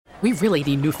We really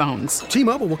need new phones.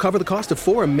 T-Mobile will cover the cost of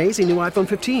 4 amazing new iPhone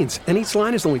 15s, and each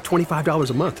line is only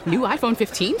 $25 a month. New iPhone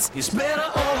 15s? It's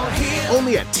better over here.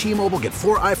 Only at T-Mobile, get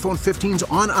 4 iPhone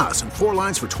 15s on us and 4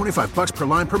 lines for $25 per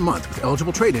line per month with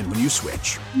eligible trade-in when you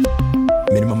switch.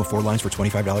 Minimum of 4 lines for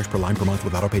 $25 per line per month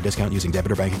with autopay discount using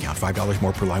debit or bank account. $5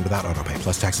 more per line without autopay,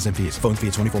 plus taxes and fees. Phone fee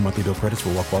at 24 monthly bill credits for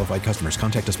well-qualified customers.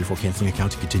 Contact us before canceling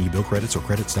account to continue bill credits or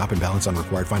credit stop and balance on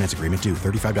required finance agreement due.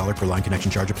 $35 per line connection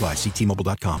charge applies. See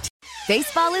T-Mobile.com.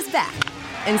 Baseball is back,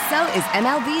 and so is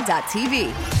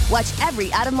MLB.tv. Watch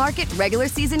every out-of-market regular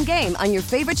season game on your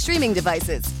favorite streaming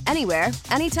devices. Anywhere,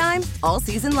 anytime, all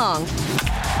season long.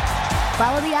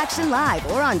 Follow the action live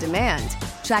or on demand.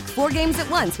 Track 4 games at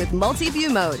once with multi-view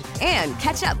mode and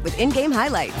catch up with in-game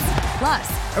highlights.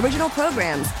 Plus, original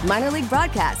programs, minor league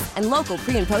broadcasts, and local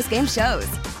pre- and post-game shows.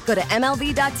 Go to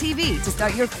MLB.tv to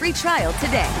start your free trial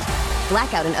today.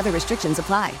 Blackout and other restrictions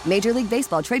apply. Major League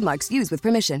Baseball trademarks used with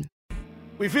permission.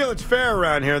 We feel it's fair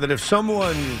around here that if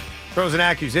someone throws an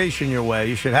accusation your way,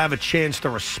 you should have a chance to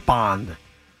respond.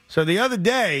 So the other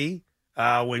day,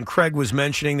 when Craig was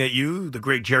mentioning that you, the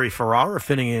great Jerry Ferrara,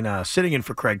 sitting in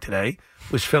for Craig today,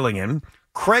 was filling in,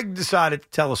 Craig decided to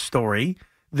tell a story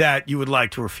that you would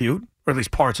like to refute, or at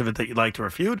least parts of it that you'd like to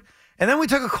refute. And then we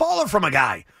took a caller from a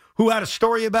guy who had a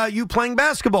story about you playing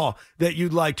basketball that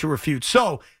you'd like to refute.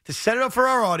 So to set it up for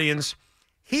our audience,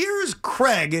 here's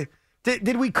Craig.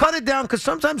 Did we cut it down? Because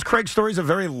sometimes Craig's stories are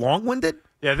very long-winded.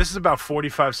 Yeah, this is about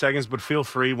 45 seconds, but feel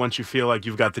free once you feel like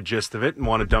you've got the gist of it and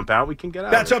want to dump out, we can get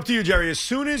out. That's up to you, Jerry. As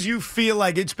soon as you feel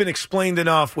like it's been explained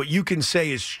enough, what you can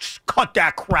say is just cut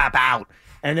that crap out.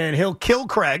 And then he'll kill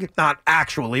Craig, not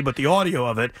actually, but the audio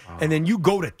of it, and then you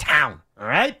go to town. All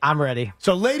right? I'm ready.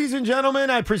 So, ladies and gentlemen,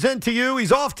 I present to you,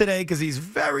 he's off today because he's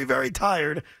very, very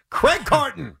tired, Craig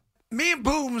Carton. Me and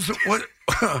Booms,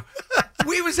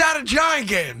 we was at a Giant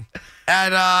game.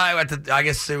 And I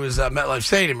guess it was MetLife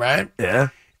Stadium, right? Yeah.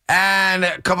 And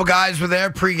a couple guys were there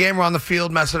pregame, were on the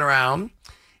field messing around.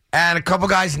 And a couple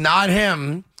guys, not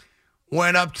him,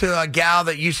 went up to a gal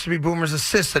that used to be Boomer's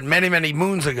assistant many, many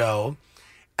moons ago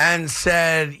and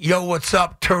said, "Yo, what's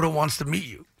up? Turtle wants to meet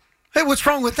you." Hey, what's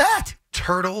wrong with that?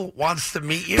 Turtle wants to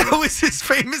meet you. That was his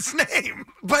famous name.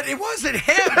 But it wasn't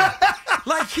him.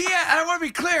 I want to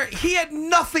be clear, he had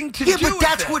nothing to do with it. Yeah, but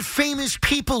that's what famous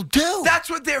people do. That's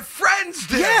what their friends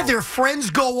do. Yeah, their friends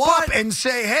go up and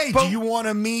say, "Hey, do you want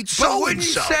to meet so-and-so?" But when you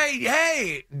say,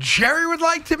 "Hey, Jerry would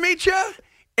like to meet you,"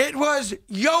 it was,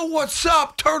 "Yo, what's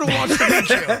up? Turtle wants to meet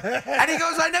you." And he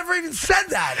goes, "I never even said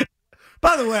that."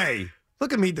 By the way,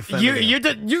 look at me defending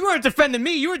you weren't defending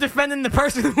me. You were defending the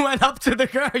person who went up to the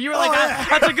girl. You were like,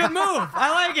 that's a good move.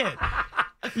 I like it.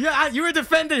 Yeah, you were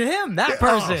defending him, that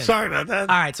person. Sorry about that.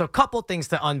 All right, so a couple things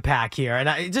to unpack here.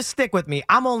 And just stick with me.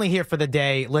 I'm only here for the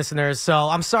day, listeners, so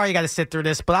I'm sorry you got to sit through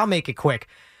this, but I'll make it quick.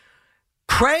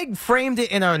 Craig framed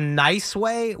it in a nice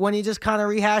way when he just kind of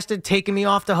rehashed it, taking me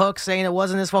off the hook, saying it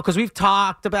wasn't his fault, because we've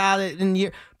talked about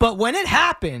it. But when it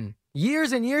happened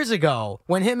years and years ago,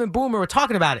 when him and Boomer were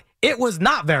talking about it, it was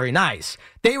not very nice.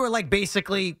 They were like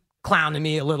basically clowning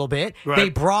me a little bit. Right. They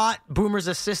brought Boomer's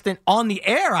assistant on the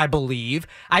air, I believe.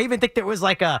 I even think there was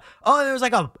like a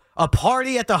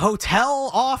party at the hotel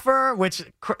offer,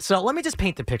 so let me just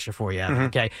paint the picture for you, Evan,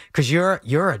 okay? Because you're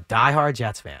a diehard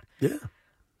Jets fan. Yeah.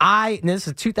 This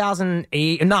is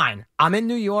 2009. I'm in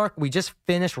New York. We just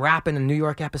finished wrapping a New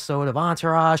York episode of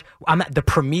Entourage. The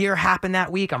premiere happened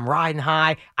that week. I'm riding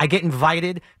high. I get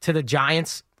invited to the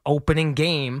Giants opening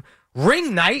game.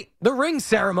 Ring night, the ring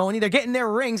ceremony. They're getting their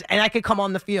rings, and I could come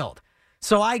on the field.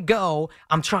 So I go.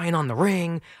 I'm trying on the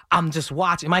ring. I'm just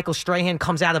watching. Michael Strahan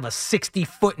comes out of a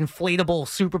 60-foot inflatable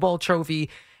Super Bowl trophy.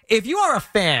 If you are a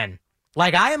fan,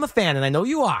 like I am a fan, and I know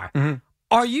you are,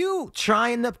 are you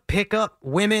trying to pick up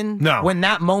women when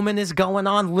that moment is going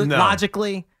on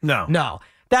logically? No. No.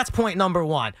 That's point number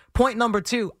one. Point number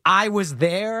two, I was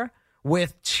there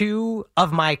with two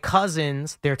of my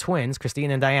cousins, they're twins, Christine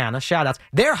and Diana, shout-outs,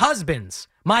 their husbands,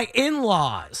 my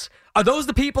in-laws. Are those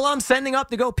the people I'm sending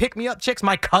up to go pick me up chicks?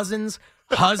 My cousin's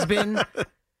husband?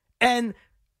 And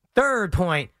third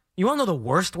point, you want to know the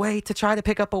worst way to try to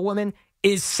pick up a woman?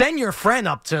 Is send your friend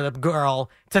up to the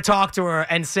girl to talk to her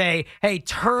and say, "Hey,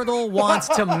 Turtle wants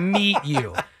to meet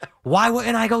you." Why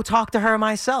wouldn't I go talk to her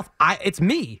myself? It's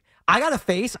me. I got a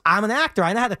face. I'm an actor.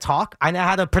 I know how to talk. I know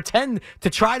how to pretend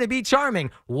to try to be charming.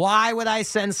 Why would I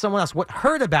send someone else? What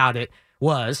hurt about it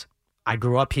was I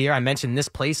grew up here. I mentioned this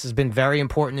place has been very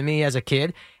important to me as a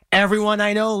kid. Everyone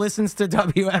I know listens to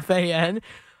WFAN.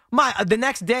 The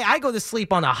next day, I go to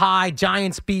sleep on a high.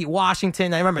 Giants beat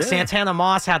Washington. I remember Santana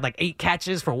Moss had like 8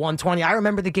 catches for 120. I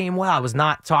remember the game well. I was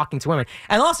not talking to women.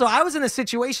 And also, I was in a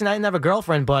situation, I didn't have a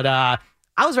girlfriend, but I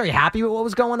was very happy with what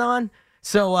was going on.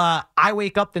 So I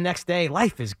wake up the next day.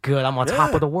 Life is good. I'm on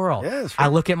top of the world. Yeah, I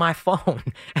look at my phone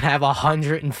and I have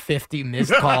 150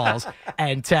 missed calls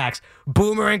and texts.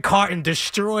 Boomer and Carton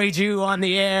destroyed you on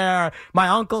the air. My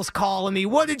uncle's calling me.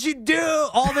 What did you do?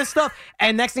 All this stuff.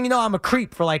 And next thing you know, I'm a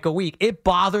creep for like a week. It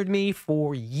bothered me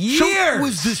for years. So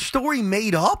was the story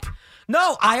made up?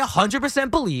 No, I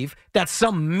 100% believe that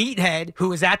some meathead who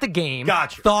was at the game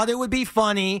thought it would be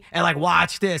funny and like,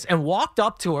 watch this, and walked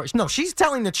up to her. No, she's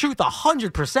telling the truth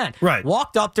 100%. Right.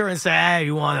 Walked up to her and said, hey,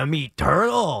 you want to meet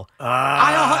Turtle?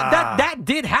 That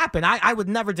did happen. I would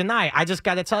never deny it. I just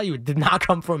got to tell you, it did not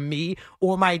come from me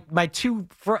or my 2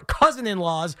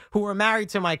 cousin-in-laws who were married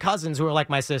to my cousins who were like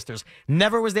my sisters.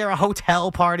 Never was there a hotel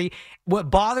party. What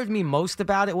bothered me most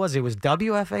about it was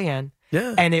WFAN.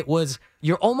 Yeah. And it was,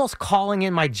 you're almost calling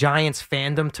in my Giants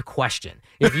fandom to question.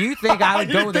 If you think I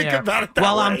would go there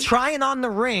while I'm trying on the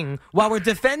ring, while we're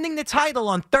defending the title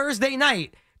on Thursday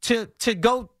night, to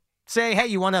go say, hey,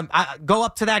 you want to go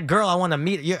up to that girl, I want to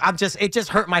meet you. It just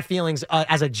hurt my feelings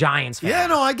as a Giants fan. Yeah,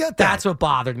 no, I get that. That's what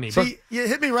bothered me. See, you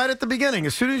hit me right at the beginning.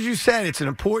 As soon as you said it's an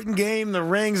important game, the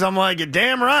rings, I'm like, you're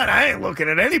damn right. I ain't looking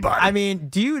at anybody. I mean,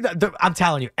 I'm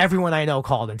telling you, everyone I know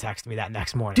called and texted me that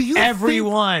next morning.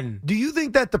 Everyone. Do you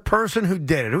think that the person who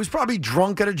did it, who was probably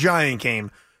drunk at a Giant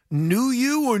game, knew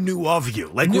you or knew of you?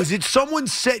 Like, was it someone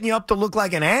setting you up to look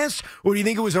like an ass? Or do you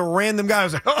think it was a random guy who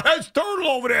was like, oh, that's Turtle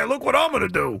over there. Look what I'm going to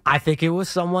do. I think it was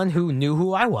someone who knew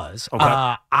who I was. Okay.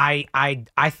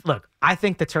 Look, I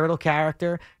think the Turtle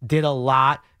character did a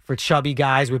lot for chubby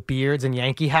guys with beards and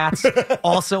Yankee hats.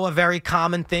 Also a very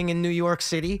common thing in New York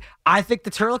City. I think the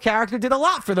Turtle character did a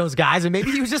lot for those guys, and maybe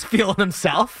he was just feeling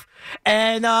himself.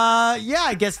 And,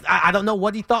 I guess I don't know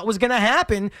what he thought was going to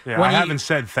happen. Yeah, I haven't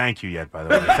said thank you yet, by the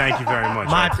way. Thank you very much.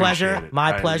 My pleasure.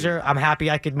 My pleasure. I'm happy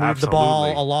I could move the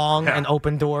ball along and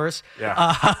open doors.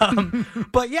 Yeah.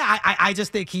 But, yeah, I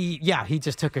just think he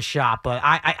just took a shot. But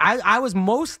I was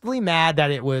mostly mad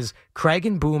that it was Craig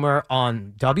and Boomer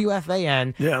on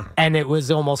WFAN. Yeah. And it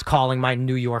was almost calling my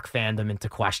New York fandom into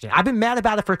question. I've been mad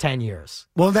about it for 10 years.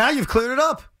 Well, now you've cleared it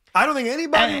up. I don't think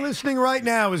anybody listening right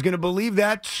now is going to believe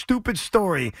that stupid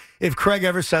story if Craig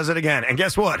ever says it again. And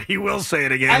guess what? He will say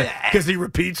it again because he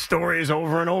repeats stories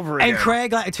over and over again. And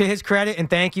Craig, to his credit, and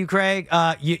thank you, Craig,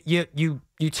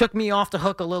 you took me off the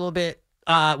hook a little bit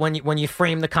when you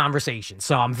framed the conversation.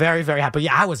 So I'm very, very happy.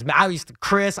 Yeah, I was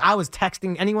Chris. I was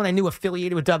texting anyone I knew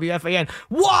affiliated with WFAN.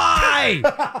 Why?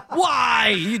 Why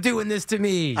are you doing this to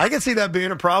me? I can see that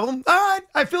being a problem. All right,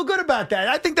 I feel good about that.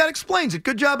 I think that explains it.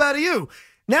 Good job out of you.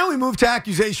 Now we move to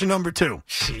accusation number 2.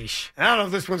 Sheesh. I don't know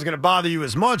if this one's going to bother you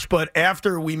as much, but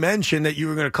after we mentioned that you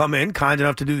were going to come in, kind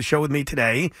enough to do the show with me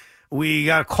today, we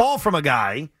got a call from a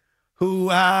guy who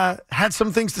had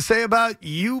some things to say about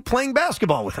you playing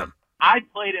basketball with him. I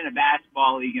played in a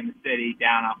basketball league in the city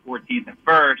down on 14th and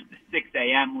 1st, the 6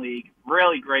 a.m. league,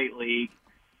 really great league.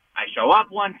 I show up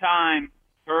one time,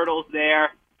 Turtle's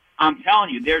there. I'm telling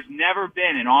you, there's never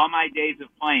been in all my days of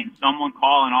playing someone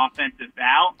call an offensive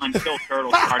foul until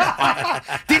Turtle started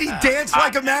playing. Did he dance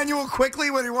like Emmanuel quickly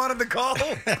when he wanted the call?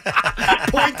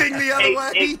 Pointing the other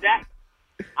way? Exactly.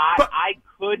 I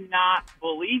could not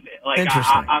believe it. Like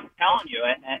I'm telling you.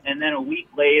 And then a week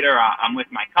later, I'm with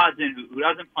my cousin who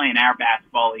doesn't play in our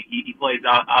basketball league. He plays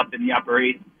up in the Upper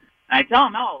East. And I tell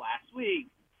him, last week,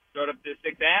 showed up to the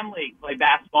 6 a.m. league, play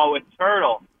basketball with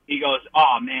Turtle. He goes,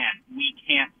 oh, man, we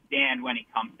can't stand when he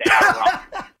comes to our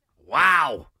room.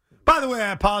 Wow. By the way,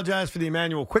 I apologize for the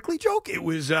Emmanuel Quickly joke. It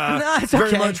was it's very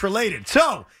okay. much related.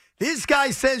 So, this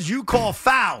guy says you call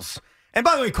fouls. And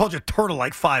by the way, he called you Turtle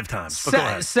like 5 times. But go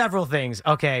ahead. Several things.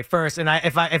 Okay, first, and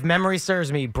if memory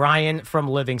serves me, Brian from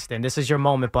Livingston, this is your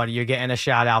moment, buddy. You're getting a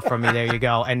shout out from me. There you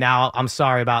go. And now I'm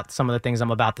sorry about some of the things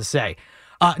I'm about to say.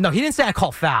 No, he didn't say I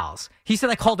called fouls. He said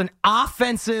I called an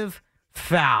offensive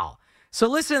foul. So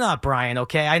listen up, Brian,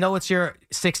 okay? I know it's your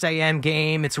 6 a.m.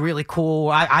 game. It's really cool.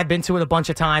 I've been to it a bunch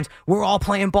of times. We're all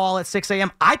playing ball at 6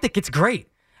 a.m. I think it's great.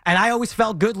 And I always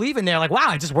felt good leaving there. Like, wow,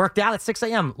 I just worked out at 6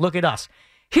 a.m. Look at us.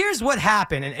 Here's what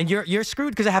happened, and you're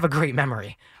screwed because I have a great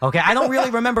memory, okay? I don't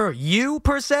really remember you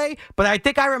per se, but I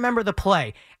think I remember the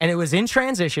play. And it was in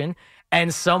transition,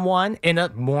 and someone in a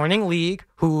morning league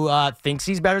who thinks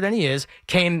he's better than he is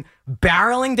came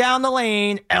barreling down the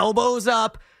lane, elbows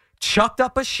up, chucked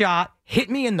up a shot, hit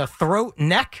me in the throat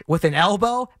neck with an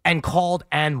elbow, and called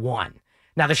and won.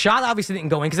 Now, the shot obviously didn't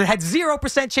go in because it had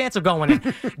 0% chance of going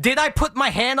in. Did I put my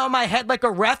hand on my head like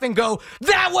a ref and go,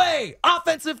 that way,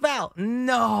 offensive foul?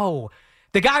 No.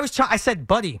 The guy was I said,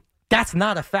 buddy, that's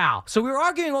not a foul. So we were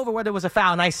arguing over whether it was a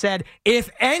foul, and I said, if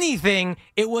anything,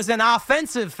 it was an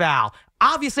offensive foul.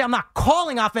 Obviously, I'm not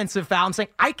calling offensive foul. I'm saying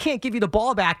I can't give you the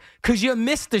ball back because you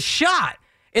missed the shot.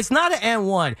 It's not an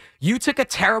N1. You took a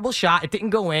terrible shot. It didn't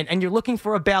go in, and you're looking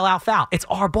for a bailout foul. It's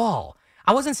our ball.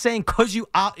 I wasn't saying because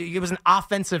it was an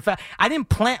offensive foul. I didn't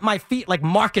plant my feet like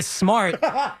Marcus Smart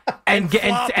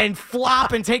and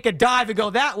flop and take a dive and go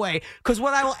that way. Because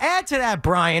what I will add to that,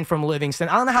 Brian from Livingston,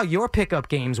 I don't know how your pickup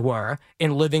games were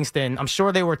in Livingston. I'm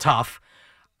sure they were tough.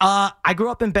 I grew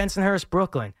up in Bensonhurst,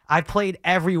 Brooklyn. I've played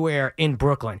everywhere in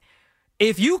Brooklyn.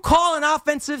 If you call an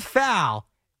offensive foul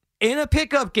in a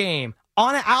pickup game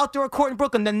on an outdoor court in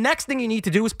Brooklyn, the next thing you need to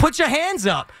do is put your hands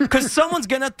up because someone's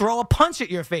going to throw a punch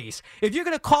at your face. If you're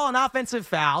going to call an offensive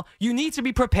foul, you need to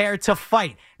be prepared to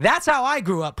fight. That's how I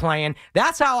grew up playing.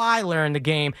 That's how I learned the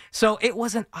game. So it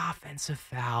was an offensive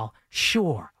foul.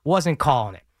 Sure, wasn't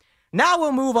calling it. Now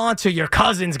we'll move on to your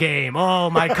cousin's game. Oh,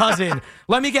 my cousin.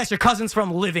 Let me guess, your cousin's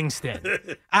from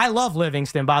Livingston. I love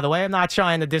Livingston, by the way. I'm not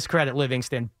trying to discredit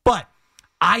Livingston, but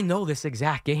I know this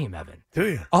exact game, Evan. Do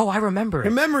you? Oh, I remember it.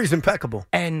 Your memory's impeccable.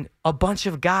 And a bunch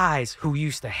of guys who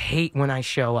used to hate when I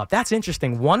show up. That's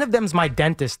interesting. One of them's my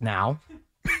dentist now.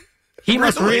 He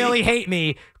must really hate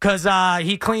me because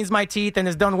he cleans my teeth and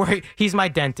is done work. He's my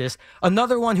dentist.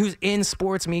 Another one who's in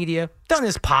sports media, done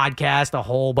his podcast a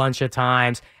whole bunch of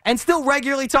times, and still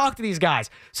regularly talk to these guys.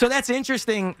 So that's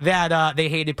interesting that they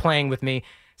hated playing with me.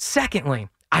 Secondly,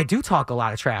 I do talk a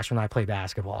lot of trash when I play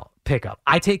basketball pickup.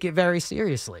 I take it very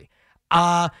seriously.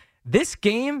 This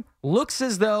game looks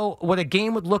as though what a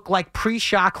game would look like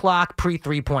pre-shot clock,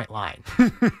 pre-3-point line.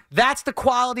 That's the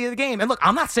quality of the game. And look,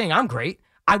 I'm not saying I'm great.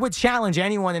 I would challenge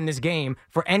anyone in this game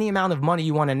for any amount of money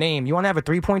you want to name. You want to have a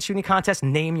 3-point shooting contest?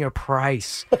 Name your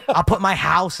price. I'll put my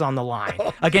house on the line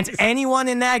against anyone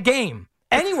in that game.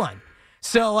 Anyone.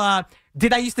 So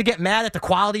did I used to get mad at the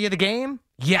quality of the game?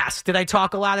 Yes. Did I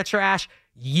talk a lot of trash?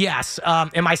 Yes.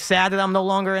 Am I sad that I'm no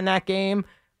longer in that game?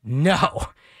 No.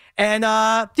 And,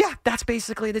 yeah, that's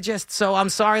basically the gist. So I'm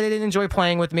sorry they didn't enjoy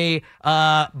playing with me,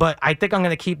 but I think I'm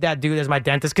going to keep that dude as my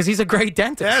dentist because he's a great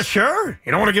dentist. Yeah, sure.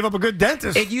 You don't want to give up a good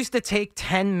dentist. It used to take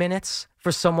 10 minutes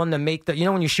for someone to make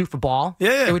when you shoot for ball?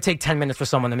 Yeah. It would take 10 minutes for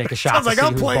someone to make a shot. Sounds like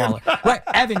I'm playing. Right,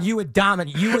 Evan, you would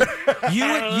dominate.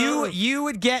 You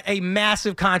would get a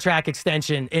massive contract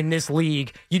extension in this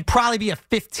league. You'd probably be a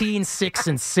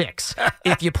 15-6-6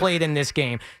 if you played in this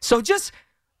game. So just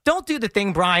don't do the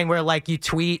thing, Brian, where like you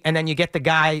tweet and then you get the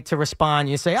guy to respond.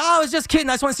 You say, "Oh, I was just kidding.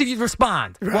 I just want to see if you'd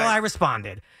respond." Right. Well, I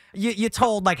responded. You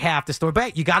told like half the story,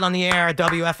 but you got on the air at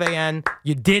WFAN.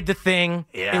 You did the thing.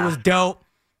 Yeah. It was dope.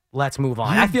 Let's move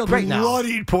on. I feel great now. You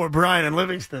bloodied poor Brian in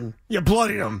Livingston. You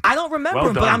bloodied him. I don't remember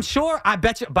him, but I'm sure. I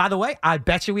bet you. By the way, I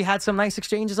bet you we had some nice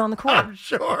exchanges on the court. I'm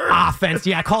sure. Offense.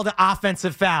 Yeah, I called it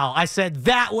offensive foul. I said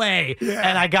that way,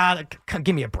 and I got.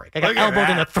 Give me a break. I got elbowed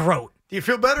in the throat. Do you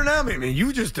feel better now? I mean,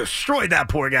 you just destroyed that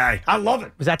poor guy. I love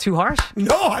it. Was that too harsh?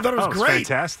 No, I thought it was great.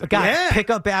 Fantastic. Guys,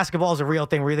 pickup basketball is a real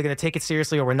thing. We're either going to take it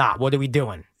seriously or we're not. What are we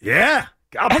doing? Yeah.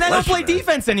 And I don't play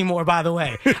defense anymore, by the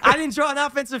way. I didn't draw an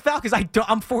offensive foul because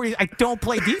I'm 40. I don't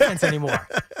play defense anymore.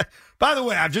 By the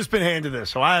way, I've just been handed this,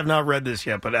 so I have not read this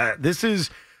yet. But this is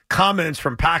comments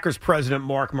from Packers president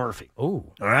Mark Murphy.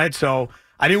 Ooh. All right, so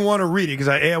I didn't want to read it because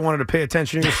I wanted to pay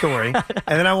attention to your story, and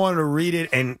then I wanted to read it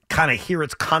and kind of hear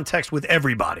its context with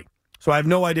everybody. So I have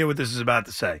no idea what this is about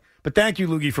to say. But thank you,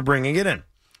 Loogie, for bringing it in.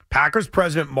 Packers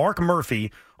president Mark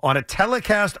Murphy on a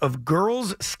telecast of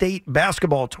girls' state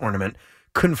basketball tournament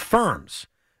confirms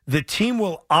the team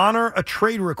will honor a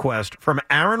trade request from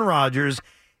Aaron Rodgers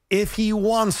if he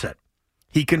wants it.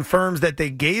 He confirms that they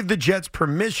gave the Jets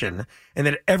permission and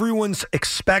that everyone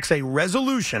expects a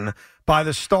resolution by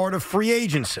the start of free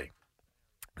agency.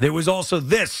 There was also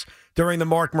this during the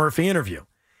Mark Murphy interview.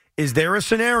 Is there a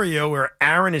scenario where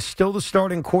Aaron is still the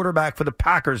starting quarterback for the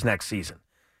Packers next season?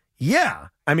 Yeah.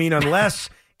 I mean, unless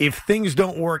if things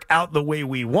don't work out the way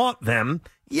we want them,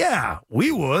 yeah,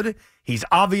 we would. He's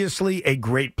obviously a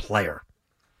great player.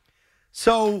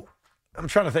 So I'm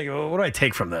trying to think, what do I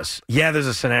take from this? Yeah, there's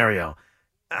a scenario.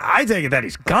 I take it that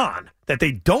he's gone, that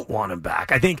they don't want him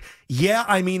back. I think,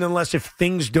 unless if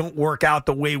things don't work out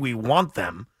the way we want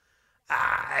them.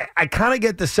 I kind of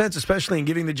get the sense, especially in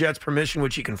giving the Jets permission,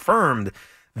 which he confirmed,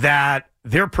 that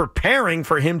they're preparing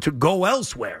for him to go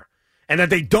elsewhere and that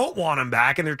they don't want him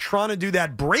back. And they're trying to do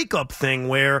that breakup thing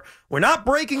where we're not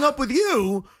breaking up with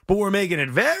you, but we're making it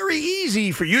very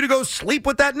easy for you to go sleep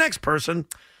with that next person.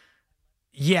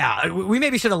 Yeah, we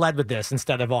maybe should have led with this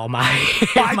instead of all my.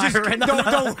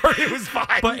 Don't worry, it was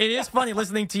fine. But it is funny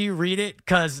listening to you read it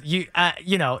because you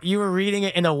were reading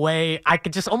it in a way I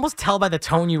could just almost tell by the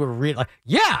tone you were reading. Like,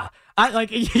 yeah,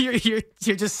 you're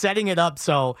just setting it up.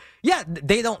 So yeah,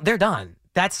 they're done.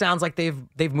 That sounds like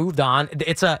they've moved on.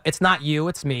 It's not you,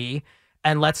 it's me.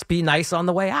 And let's be nice on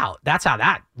the way out. That's how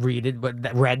that read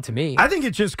to me. I think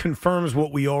it just confirms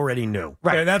what we already knew.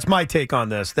 Right. Yeah, that's my take on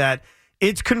this. That.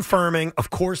 It's confirming,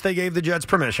 of course, they gave the Jets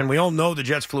permission. We all know the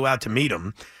Jets flew out to meet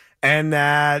him, and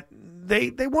that they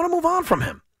want to move on from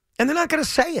him. And they're not going to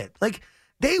say it. Like,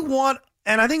 they want,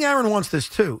 and I think Aaron wants this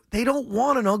too, they don't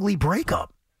want an ugly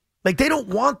breakup. Like, they don't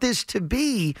want this to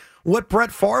be what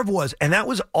Brett Favre was, and that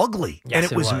was ugly, yes,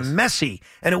 and it was messy,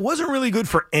 and it wasn't really good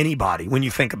for anybody when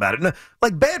you think about it.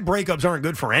 Like, bad breakups aren't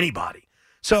good for anybody.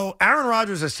 So Aaron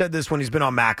Rodgers has said this when he's been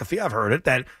on McAfee. I've heard it,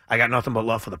 that I got nothing but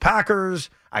love for the Packers.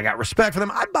 I got respect for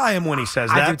them. I'd buy him when he says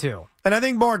that. I do too. And I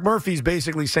think Mark Murphy's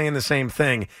basically saying the same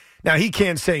thing. Now, he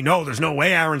can't say, no, there's no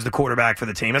way Aaron's the quarterback for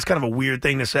the team. That's kind of a weird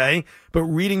thing to say. But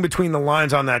reading between the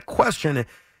lines on that question,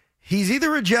 he's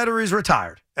either a Jet or he's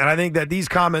retired. And I think that these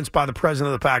comments by the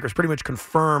president of the Packers pretty much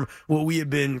confirm what we have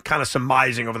been kind of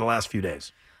surmising over the last few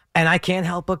days. And I can't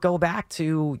help but go back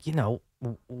to,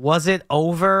 was it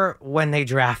over when they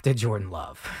drafted Jordan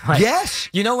Love? Yes.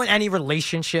 In any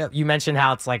relationship, you mentioned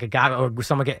how it's like a guy or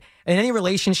someone in any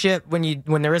relationship,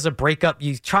 when there is a breakup,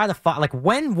 you try to find,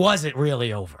 when was it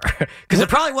really over? Because it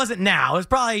probably wasn't now. It was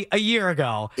probably a year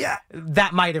ago. Yeah.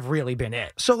 That might have really been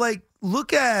it. So,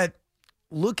 look at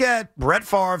Brett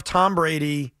Favre, Tom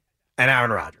Brady, and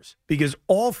Aaron Rodgers. Because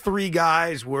all three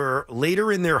guys were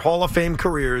later in their Hall of Fame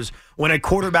careers when a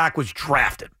quarterback was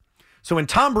drafted. So in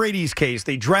Tom Brady's case,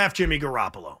 they draft Jimmy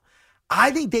Garoppolo. I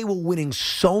think they were winning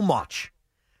so much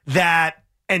that,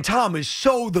 and Tom is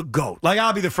so the GOAT.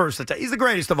 I'll be the first to tell you, he's the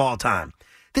greatest of all time.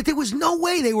 That there was no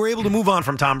way they were able to move on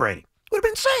from Tom Brady. It would have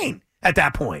been insane at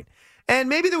that point. And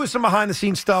maybe there was some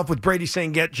behind-the-scenes stuff with Brady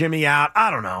saying, get Jimmy out.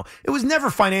 I don't know. It was never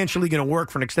financially going to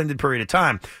work for an extended period of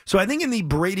time. So I think in the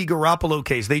Brady-Garoppolo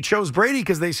case, they chose Brady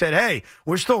because they said, hey,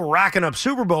 we're still racking up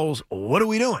Super Bowls. What are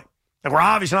we doing? We're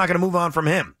obviously not going to move on from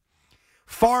him.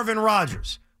 Favre and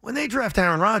Rodgers. When they draft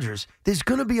Aaron Rodgers, there's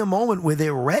going to be a moment where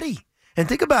they're ready. And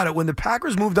think about it. When the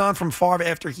Packers moved on from Favre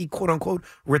after he, quote-unquote,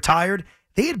 retired,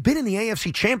 they had been in the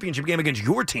AFC Championship game against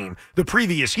your team the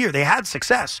previous year. They had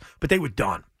success, but they were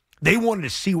done. They wanted to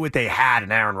see what they had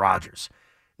in Aaron Rodgers.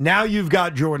 Now you've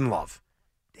got Jordan Love.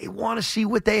 They want to see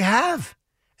what they have.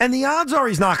 And the odds are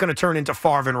he's not going to turn into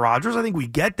Favre and Rodgers. I think we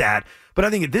get that. But I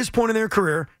think at this point in their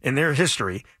career, in their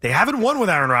history, they haven't won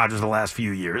with Aaron Rodgers the last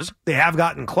few years. They have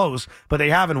gotten close, but they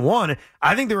haven't won.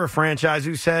 I think they're a franchise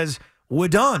who says, we're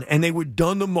done. And they were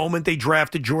done the moment they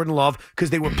drafted Jordan Love because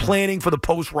they were planning for the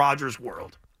post-Rodgers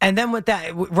world. And then with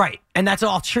that, right, and that's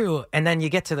all true. And then you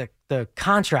get to the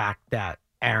contract that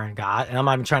Aaron got, and I'm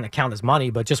not even trying to count his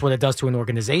money, but just what it does to an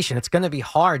organization. It's going to be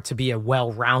hard to be a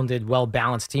well-rounded,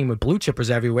 well-balanced team with blue chippers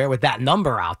everywhere with that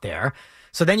number out there.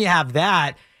 So then you have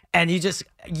that, and you just,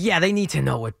 they need to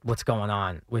know what's going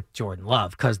on with Jordan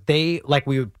Love because they, like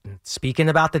we were speaking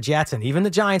about the Jets and even the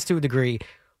Giants to a degree,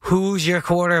 who's your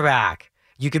quarterback?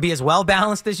 You could be as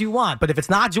well-balanced as you want, but if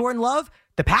it's not Jordan Love,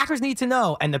 the Packers need to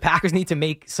know, and the Packers need to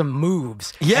make some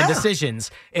moves and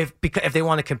decisions if they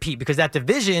want to compete. Because that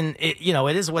division, it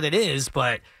is what it is.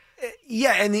 But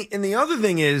and the other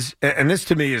thing is, and this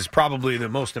to me is probably the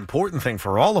most important thing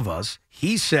for all of us.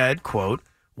 He said, "quote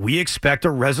We expect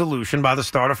a resolution by the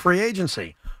start of free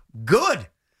agency." Good,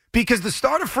 because the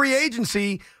start of free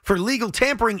agency for legal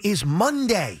tampering is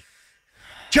Monday.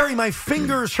 Jerry, my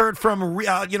fingers hurt from,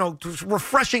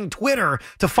 refreshing Twitter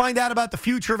to find out about the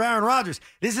future of Aaron Rodgers.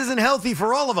 This isn't healthy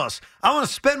for all of us. I want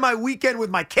to spend my weekend with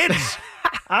my kids.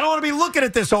 I don't want to be looking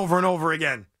at this over and over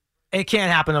again. It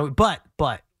can't happen.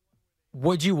 But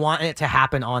would you want it to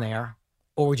happen on air?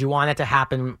 Or would you want it to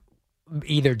happen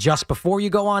either just before you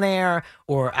go on air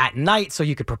or at night so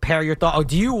you could prepare your thought? Or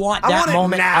do you want that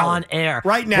moment on air?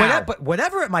 Right now.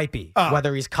 Whatever it might be,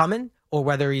 whether he's coming or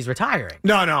whether he's retiring.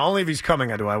 No, only if he's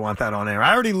coming do I want that on air.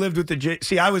 I already lived with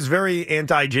I was very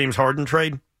anti-James Harden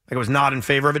trade. I was not in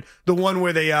favor of it. The one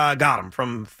where they got him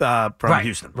from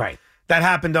Houston. Right. That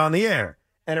happened on the air,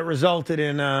 and it resulted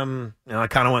in, I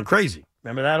kind of went crazy.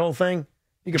 Remember that whole thing?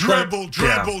 You could dribble,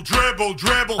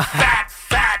 fat.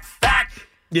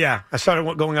 Yeah, I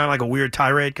started going on like a weird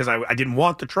tirade because I didn't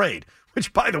want the trade,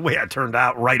 which, by the way, I turned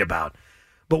out right about.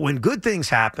 But when good things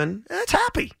happen, it's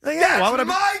happy. That's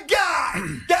my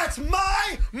guy. That's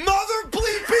my mother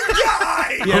bleeping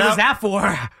guy. Who was that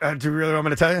for? Do you really want me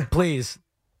to tell you? Please.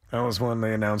 That was when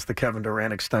they announced the Kevin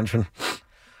Durant extension.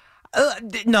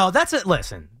 No, that's it.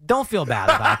 Listen, don't feel bad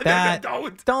about that.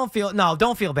 Don't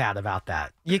feel bad about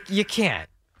that. You can't.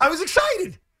 I was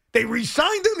excited. They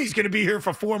re-signed him. He's going to be here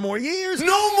for 4 more years.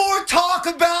 No more talk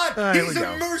about he's we a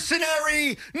go.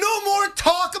 mercenary. No more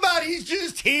talk about he's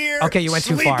just here. Okay, you went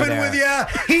too far sleeping there.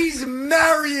 with you. He's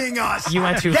marrying us. You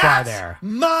went too far there.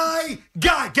 My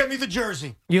guy, get me the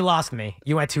jersey. You lost me.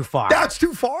 You went too far. That's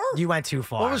too far? You went too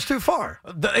far. What was too far?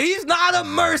 He's not a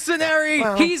mercenary.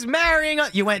 Well. He's marrying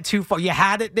us. You went too far. You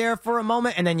had it there for a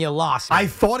moment, and then you lost me. I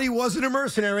thought he wasn't a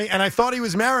mercenary, and I thought he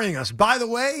was marrying us. By the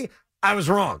way, I was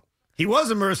wrong. He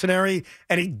was a mercenary,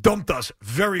 and he dumped us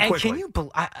very quickly. And can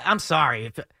you? I'm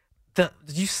sorry. Did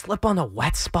you slip on a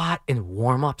wet spot in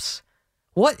warm-ups?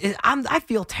 I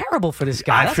feel terrible for this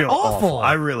guy. I That's feel awful.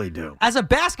 I really do. As a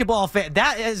basketball fan,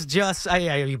 that is just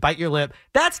you bite your lip.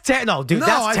 That's no, dude. No,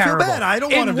 that's I terrible. feel bad. I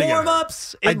don't want him to get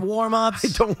hurt. In warm-ups.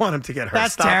 I don't want him to get hurt.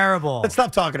 That's terrible. Let's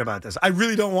stop talking about this. I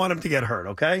really don't want him to get hurt,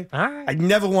 okay? All right. I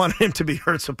never want him to be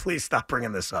hurt, so please stop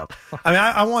bringing this up. I mean,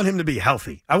 I want him to be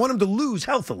healthy. I want him to lose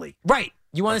healthily. Right.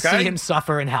 You want to see him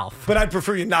suffer in health. But I'd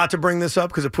prefer you not to bring this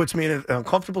up because it puts me in an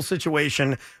uncomfortable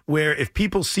situation where if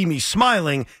people see me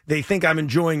smiling, they think I'm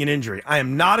enjoying an injury. I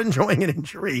am not enjoying an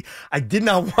injury. I did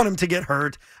not want him to get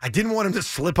hurt. I didn't want him to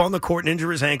slip on the court and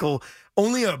injure his ankle.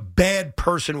 Only a bad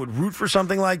person would root for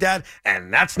something like that,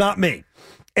 and that's not me.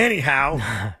 Anyhow,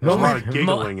 there's a lot of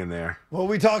giggling in there. What are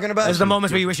we talking about? There's the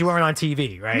moments where you wish you weren't on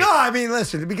TV, right? No, I mean,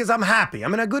 listen, because I'm happy.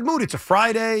 I'm in a good mood. It's a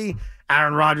Friday.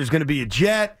 Aaron Rodgers is going to be a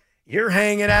Jet. You're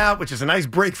hanging out, which is a nice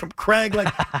break from Craig.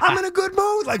 Like, I'm in a good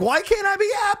mood. Like, why can't I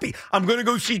be happy? I'm going to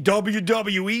go see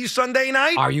WWE Sunday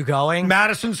night. Are you going?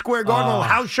 Madison Square Garden, little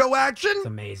house show action. It's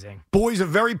amazing. Boys are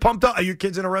very pumped up. Are your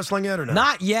kids into wrestling yet or no?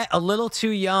 Not yet. A little too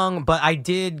young, but I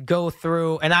did go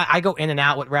through, and I go in and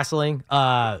out with wrestling.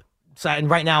 And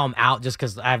right now I'm out just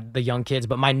because I have the young kids.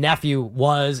 But my nephew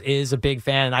is a big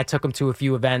fan, and I took him to a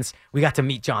few events. We got to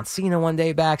meet John Cena one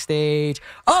day backstage.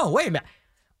 Oh, wait a minute.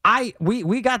 I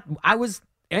was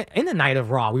in the night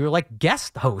of Raw. We were like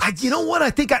guest hosts. You know what?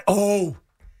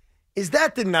 Is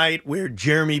that the night where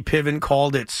Jeremy Piven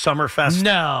called it Summerfest?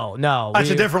 No.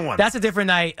 That's a different one. That's a different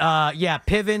night. Yeah,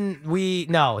 Piven,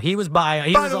 he was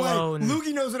he was alone.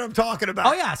 Lukey knows what I'm talking about.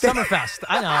 Oh, yeah, Summerfest.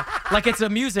 I know. Like it's a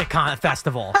music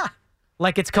festival.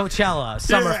 Like it's Coachella,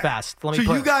 Summerfest. So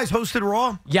you guys hosted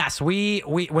Raw? Yes, we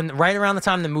right around the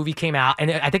time the movie came out, and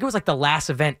I think it was like the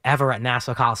last event ever at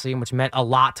Nassau Coliseum, which meant a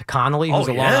lot to Connolly, who's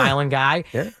a Long Island guy.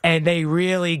 Yeah. And they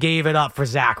really gave it up for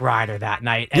Zack Ryder that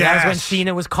night. And that was when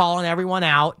Cena was calling everyone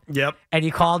out. Yep. And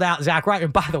he called out Zack Ryder.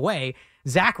 And by the way,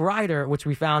 Zack Ryder, which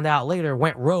we found out later,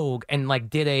 went rogue and like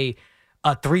did a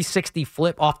 360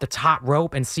 flip off the top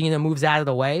rope, and Cena moves out of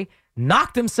the way,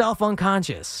 knocked himself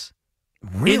unconscious.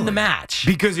 Really? In the match.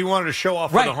 Because he wanted to show off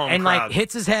for the home and crowd. like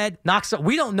hits his head, knocks up.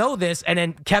 We don't know this, and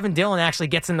then Kevin Dillon actually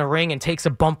gets in the ring and takes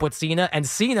a bump with Cena, and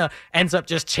Cena ends up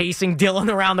just chasing Dillon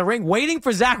around the ring, waiting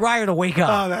for Zack Ryder to wake up.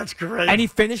 Oh, that's great. And he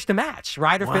finished the match.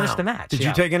 Ryder finished the match. Did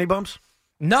you take any bumps?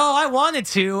 No, I wanted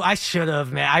to. I should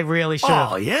have, man. I really should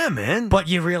have. Oh, yeah, man. But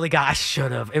you really I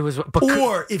should have. It was.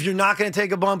 Or if you're not going to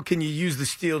take a bump, can you use the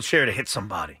steel chair to hit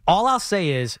somebody? All I'll say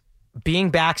is, being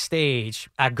backstage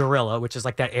at Gorilla, which is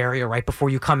like that area right before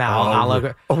you come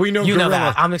out. We know you Gorilla.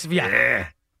 know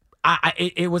that.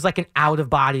 It was like an out of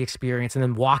body experience, and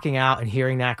then walking out and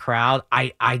hearing that crowd,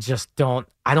 I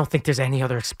don't think there's any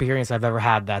other experience I've ever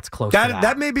had that's close to that.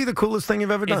 That may be the coolest thing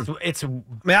you've ever done. I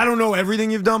mean, I don't know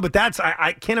everything you've done, but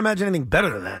I can't imagine anything better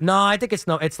than that. No, I think it's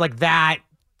like that.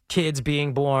 Kids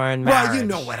being born, well, marriage. you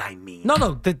know what I mean. No,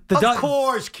 of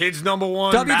course, kids number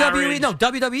one. WWE, marriage. no,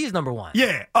 WWE is number one.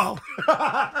 Yeah. Oh,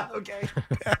 okay.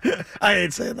 I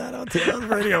ain't saying that on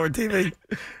radio or TV.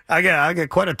 I get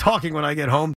quite a talking when I get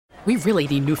home. We really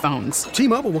need new phones.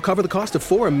 T-Mobile will cover the cost of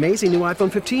 4 amazing new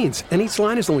iPhone 15s, and each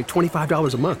line is only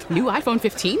 $25 a month. New iPhone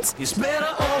 15s? It's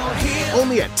better over here.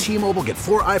 Only at T-Mobile, get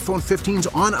 4 iPhone 15s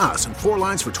on us and 4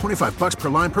 lines for $25 per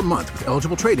line per month with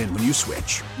eligible trade-in when you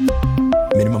switch.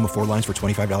 Minimum of 4 lines for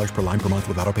 $25 per line per month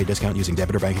with auto-pay discount using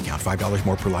debit or bank account. $5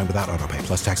 more per line without auto-pay,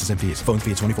 plus taxes and fees. Phone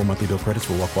fee at 24 monthly bill credits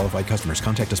for well-qualified customers.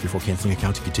 Contact us before canceling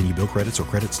account to continue bill credits or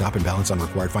credit stop and balance on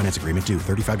required finance agreement due.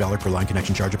 $35 per line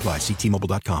connection charge applies. See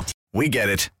T-Mobile.com. We get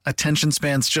it. Attention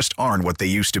spans just aren't what they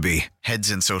used to be.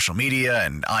 Heads in social media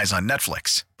and eyes on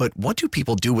Netflix. But what do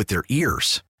people do with their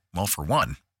ears? Well, for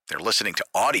one, they're listening to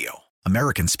audio.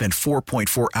 Americans spend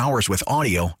 4.4 hours with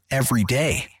audio every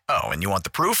day. Oh, and you want the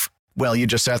proof? Well, you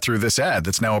just sat through this ad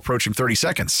that's now approaching 30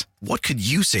 seconds. What could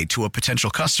you say to a potential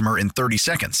customer in 30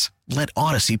 seconds? Let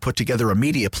Odyssey put together a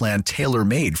media plan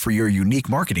tailor-made for your unique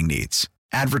marketing needs.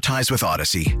 Advertise with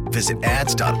Odyssey. Visit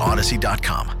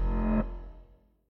ads.odyssey.com.